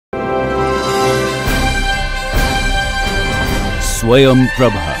Swayam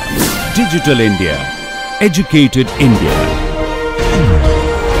Prabha. Digital India. Educated India.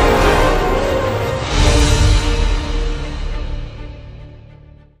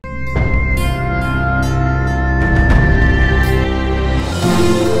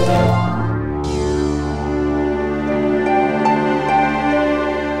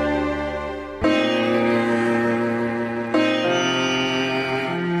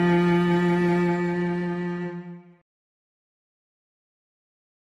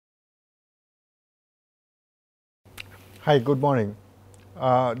 Hi, good morning.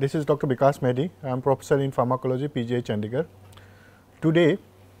 This is Dr. Vikas Mehdi. I am professor in pharmacology, PGI Chandigarh. Today,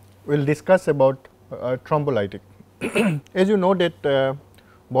 we will discuss about thrombolytic. As you know that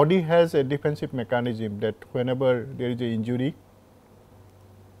body has a defensive mechanism that whenever there is a injury,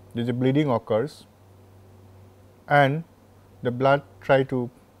 there is a bleeding occurs and the blood try to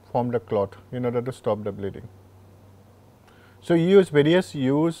form the clot in order to stop the bleeding. So, you use various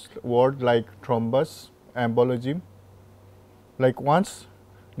words like thrombus, embolism. Like once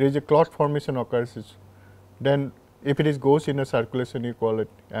there is a clot formation occurs, then if it goes in a circulation, you call it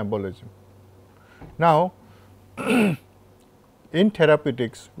embolism. Now, in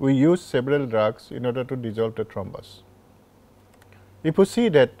therapeutics, we use several drugs in order to dissolve the thrombus. If you see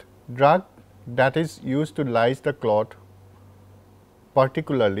that drug that is used to lyse the clot,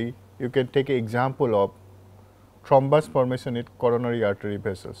 particularly you can take an example of thrombus formation in coronary artery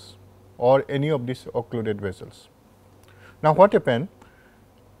vessels or any of these occluded vessels. Now, what happened?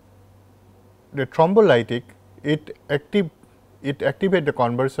 The thrombolytic it activates the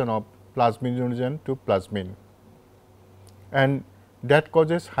conversion of plasminogen to plasmin, and that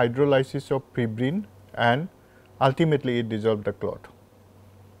causes hydrolysis of fibrin and ultimately it dissolves the clot.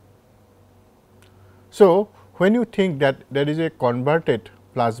 So, when you think that there is a converted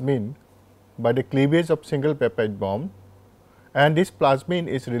plasmin by the cleavage of single peptide bond, and this plasmin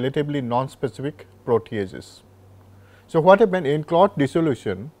is relatively non-specific proteases. So, what happens in clot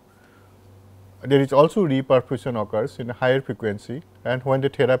dissolution, there is also reperfusion occurs in a higher frequency and when the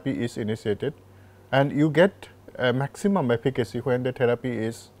therapy is initiated, and you get a maximum efficacy when the therapy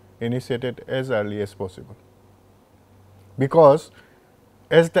is initiated as early as possible. Because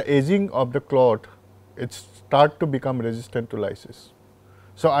as the aging of the clot, it starts to become resistant to lysis.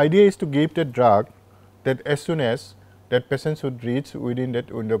 So, idea is to give the drug that as soon as that patient should reach within that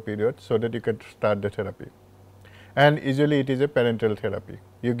window period, so that you can start the therapy. And usually it is a parenteral therapy,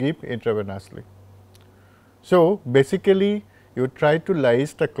 you give intravenously. So, basically you try to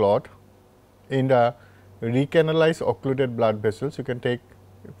lyse the clot in the recanalized occluded blood vessels. You can take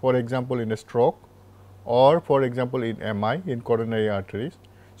for example, in a stroke or for example, in MI in coronary arteries.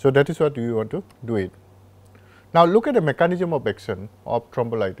 So, that is what we want to do it. Now, look at the mechanism of action of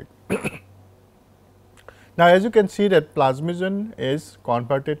thrombolytic. Now, as you can see that plasminogen is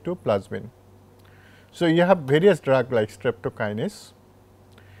converted to plasmin. So, you have various drugs like streptokinase,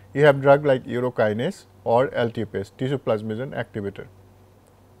 you have drug like EeroKinase or alteplase, tissue plasminogen activator.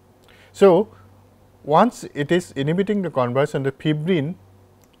 So, once it is inhibiting the conversion, the fibrin,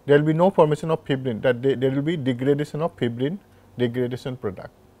 there will be no formation of fibrin, that there will be degradation of fibrin degradation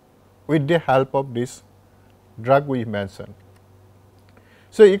product with the help of this drug we mentioned.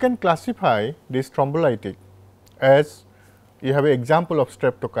 So, you can classify this thrombolytic as you have an example of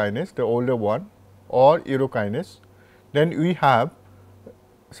streptokinase, the older one, or EeroKinase. Then we have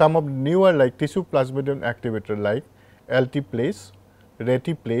some of newer like tissue plasminogen activator like alteplase,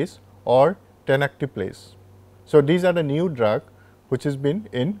 retiplase or tenacteplase. So, these are the new drug which has been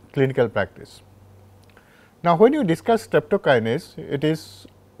in clinical practice. Now, when you discuss streptokinase, it is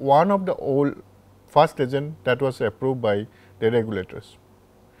one of the old first agent that was approved by the regulators.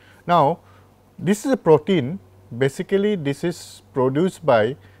 Now, this is a protein, basically this is produced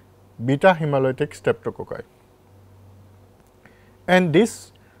by beta hemolytic streptococci, and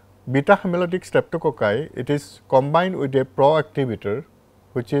this beta hemolytic streptococci, it is combined with a pro-activator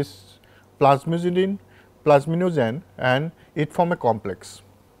which is plasminogen, and it form a complex.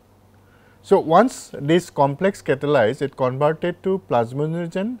 So, once this complex catalyzed, it converted to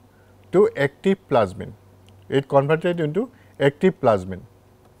plasminogen to active plasmin, it converted into active plasmin.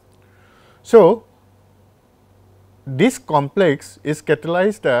 So, this complex is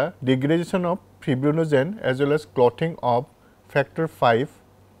catalyzed the degradation of fibrinogen as well as clotting of factor 5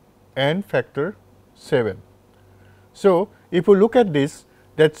 and factor 7. So, if you look at this,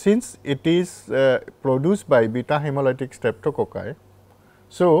 that since it is produced by beta hemolytic streptococci,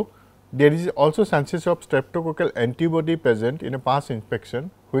 so there is also chances of streptococcal antibody present in a past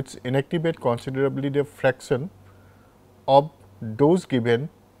infection which inactivate considerably the fraction of dose given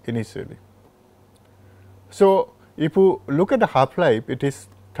initially. So, if you look at the half life, it is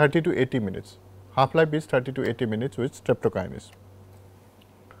 30 to 80 minutes. Half life is 30 to 80 minutes with streptokinase.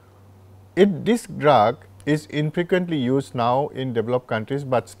 This drug is infrequently used now in developed countries,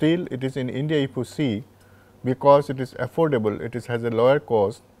 but still it is in India. If you see, because it is affordable, it has a lower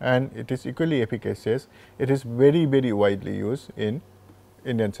cost and it is equally efficacious, it is very widely used in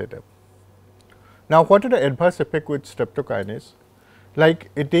Indian setup. Now, what are the adverse effect with streptokinase? Like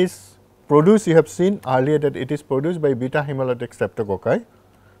it is produced, you have seen earlier that it is produced by beta hemolytic streptococci.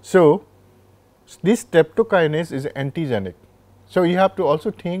 So, this streptokinase is antigenic. So, you have to also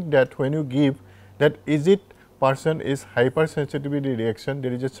think that when you give that is it person is hypersensitivity reaction,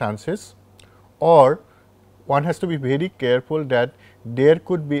 there is a chances, or one has to be very careful that there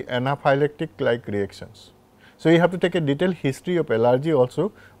could be anaphylactic like reactions. So, you have to take a detailed history of allergy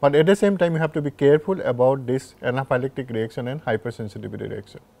also, but at the same time you have to be careful about this anaphylactic reaction and hypersensitivity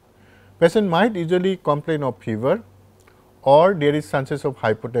reaction. Patient might usually complain of fever or there is chances of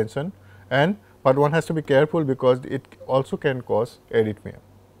hypotension, and but one has to be careful because it also can cause arrhythmia.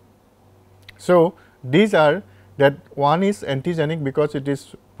 So, these are that one is antigenic because it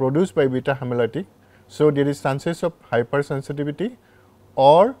is produced by beta hemolytic. So, there is chances of hypersensitivity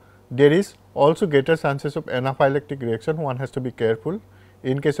or there is also greater chances of anaphylactic reaction. One has to be careful.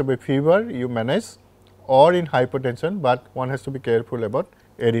 In case of a fever you manage, or in hypertension, but one has to be careful about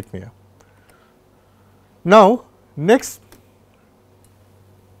arrhythmia. Now, next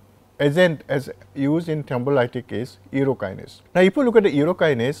agent as used in thrombolytic is EeroKinase. Now, if you look at the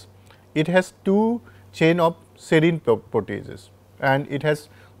EeroKinase, it has two chain of serine proteases and it has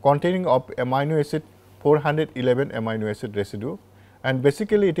containing of amino acid 411 amino acid residue, and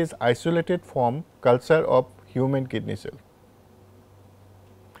basically it is isolated from culture of human kidney cell.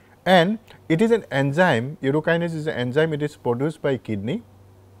 And it is an enzyme, EeroKinase is an enzyme, it is produced by kidney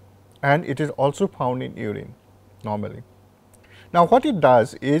and it is also found in urine normally. Now, what it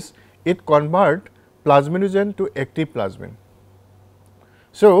does is it convert plasminogen to active plasmin.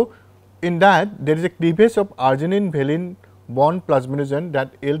 So, in that there is a cleavage of arginine valine bond plasminogen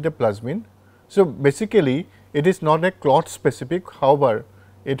that yield the plasmin. So, basically it is not a clot specific, however,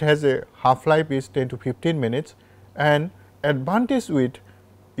 it has a half life is 10 to 15 minutes, and advantage with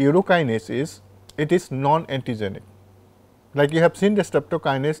EeroKinase is it is non-antigenic. Like you have seen the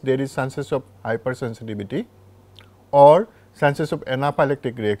streptokinase, there is chances of hypersensitivity or chances of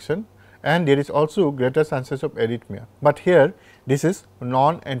anaphylactic reaction, and there is also greater chances of arrhythmia, but here this is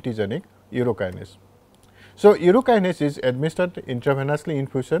non-antigenic EeroKinase. So, EeroKinase is administered intravenously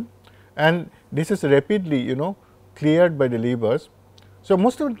infusion and this is rapidly cleared by the livers. So,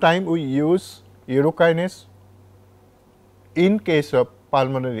 most of the time we use EeroKinase in case of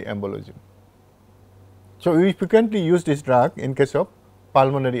pulmonary embolism. So, we frequently use this drug in case of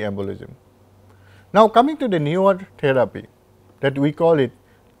pulmonary embolism. Now, coming to the newer therapy that we call it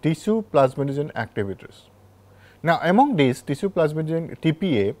tissue plasminogen activators. Now, among these tissue plasminogen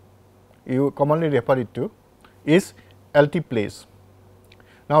TPA, you commonly refer it to is alteplase.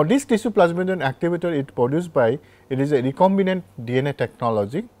 Now, this tissue plasminogen activator is produced by, it is a recombinant DNA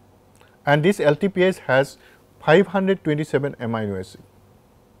technology, and this alteplase has 527 amino acid.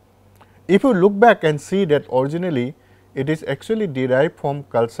 If you look back and see that originally it is actually derived from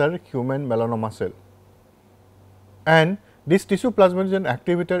culture human melanoma cell, and this tissue plasminogen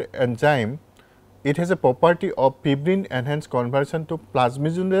activator enzyme, it has a property of fibrin enhanced conversion to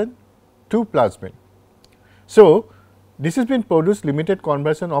plasminogen to plasmin. So, this has been produced limited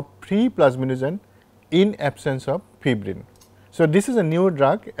conversion of free plasminogen in absence of fibrin. So, this is a new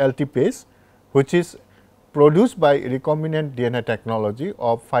drug alteplase which is produced by recombinant DNA technology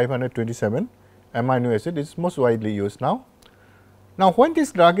of 527 amino acid, is most widely used now. Now, when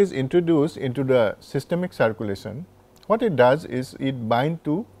this drug is introduced into the systemic circulation, what it does is it binds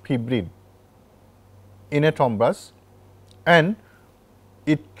to fibrin in a thrombus and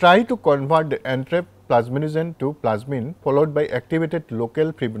it try to convert the entrapped plasminogen to plasmin followed by activated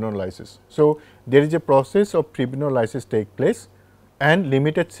local fibrinolysis. So, there is a process of fibrinolysis take place and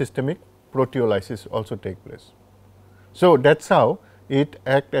limited systemic proteolysis also take place. So, that is how it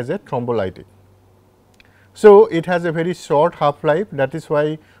acts as a thrombolytic. So, it has a very short half life, that is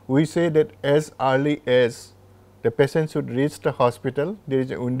why we say that as early as the patient should reach the hospital, there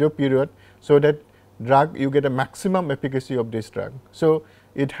is a window period. So, that drug you get a maximum efficacy of this drug. So,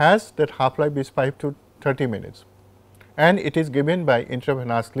 it has that half life is 5 to 30 minutes and it is given by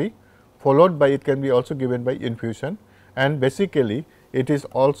intravenously, followed by it can be also given by infusion, and basically it is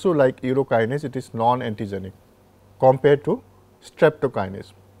also like EeroKinase, it is non-antigenic compared to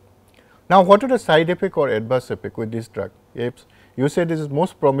streptokinase. Now, what are the side effect or adverse effect with this drug? If you say this is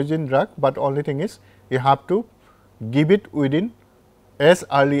most promising drug, but only thing is you have to give it within as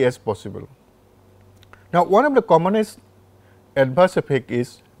early as possible. Now, one of the commonest adverse effect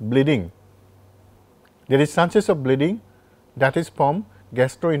is bleeding. There is chances of bleeding that is from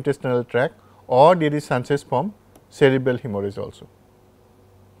gastrointestinal tract, or there is chances from cerebral hemorrhage also.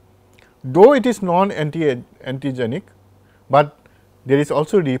 Though it is non-antigenic, but there is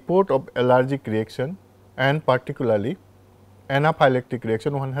also report of allergic reaction and particularly anaphylactic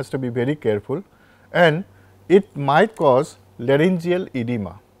reaction. One has to be very careful, and it might cause laryngeal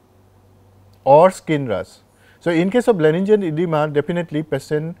edema or skin rash. So, in case of laryngeal edema, definitely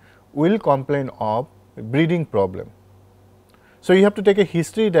patient will complain of breathing problem. So, you have to take a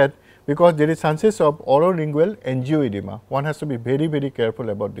history that, because there is chances of orolingual angioedema, one has to be very, very careful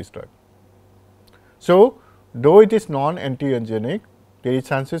about this drug. So, though it is non-antigenic, there is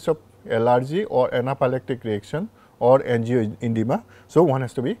chances of allergy or anaphylactic reaction or angioedema. So, one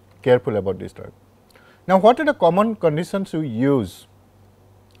has to be careful about this drug. Now, what are the common conditions we use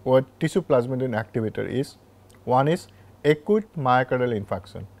for tissue plasminogen activator is, one is acute myocardial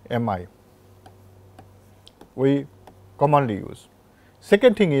infarction, MI, we commonly use.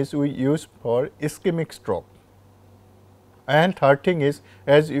 Second thing is we use for ischemic stroke, and third thing is,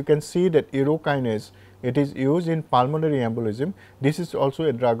 as you can see that EeroKinase, it is used in pulmonary embolism. This is also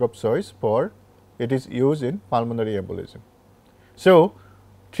a drug of choice for, it is used in pulmonary embolism. So,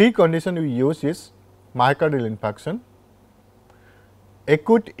 three conditions we use is myocardial infarction,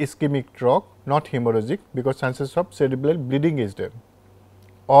 acute ischemic stroke, not hemorrhagic because chances of cerebral bleeding is there,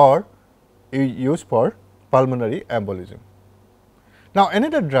 or you use for pulmonary embolism. Now,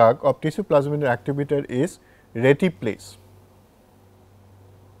 another drug of tissue plasminogen activator is alteplase.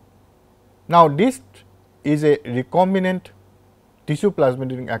 Now, this is a recombinant tissue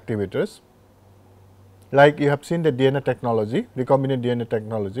plasminogen activators, like you have seen the DNA technology, recombinant DNA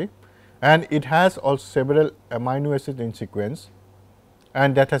technology, and it has also several amino acids in sequence,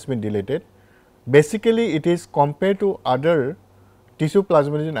 and that has been deleted. Basically, it is compared to other tissue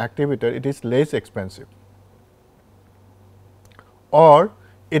plasminogen activator, it is less expensive, or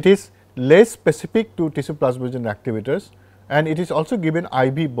it is less specific to tissue plasminogen activators, and it is also given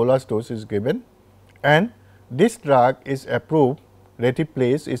IV bolus dose is given, and this drug is approved,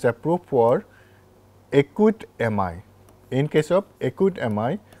 alteplase is approved for acute MI. In case of acute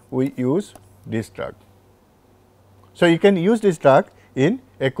MI, we use this drug. So, you can use this drug in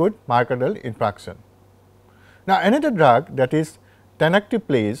acute myocardial infarction. Now, another drug that is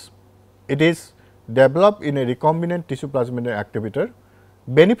tenecteplase, it is developed in a recombinant tissue plasminogen activator.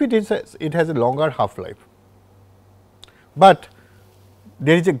 Benefit is it has a longer half life, but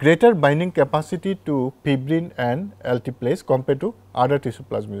there is a greater binding capacity to fibrin and alteplase compared to other tissue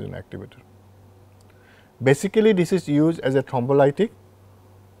plasminogen activator. Basically, this is used as a thrombolytic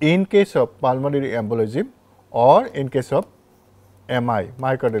in case of pulmonary embolism or in case of MI,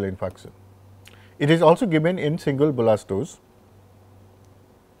 myocardial infarction. It is also given in single bolus dose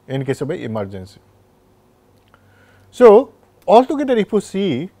in case of an emergency. So, altogether if you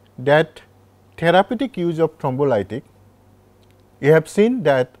see that therapeutic use of thrombolytic, you have seen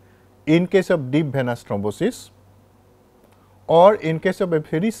that in case of deep venous thrombosis or in case of a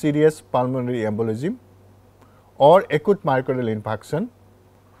very serious pulmonary embolism or acute myocardial infarction,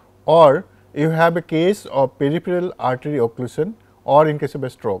 or you have a case of peripheral artery occlusion or in case of a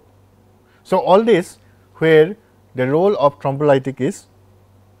stroke. So, all this where the role of thrombolytic is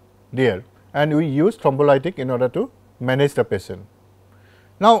there, and we use thrombolytic in order to manage the patient.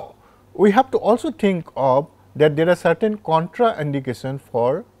 Now, we have to also think of that there are certain contraindications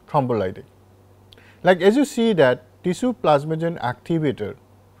for thrombolytic. Like as you see that tissue plasminogen activator,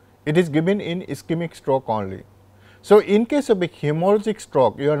 it is given in ischemic stroke only. So, in case of a hemorrhagic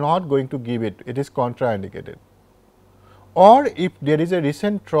stroke, you are not going to give it, it is contraindicated. Or if there is a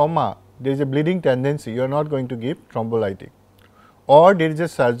recent trauma, there is a bleeding tendency, you are not going to give thrombolytic. Or there is a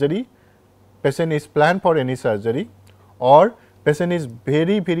surgery, patient is planned for any surgery, or patient is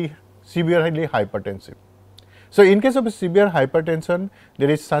very severely hypertensive. So, in case of a severe hypertension,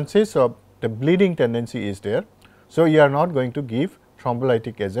 there is chances of the bleeding tendency is there. So, you are not going to give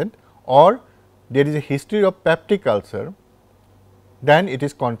thrombolytic agent, or there is a history of peptic ulcer, then it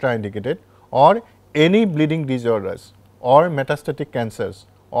is contraindicated, or any bleeding disorders or metastatic cancers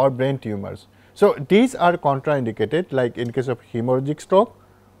or brain tumors. So, these are contraindicated, like in case of hemorrhagic stroke,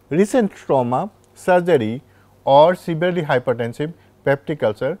 recent trauma, surgery or severely hypertensive, peptic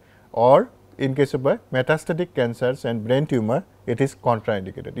ulcer, or in case of a metastatic cancers and brain tumor, it is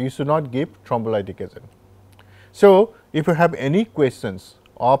contraindicated. You should not give thrombolytic agent. So, if you have any questions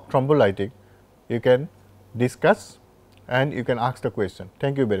of thrombolytic, you can discuss and you can ask the question.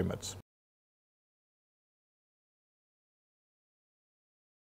 Thank you very much.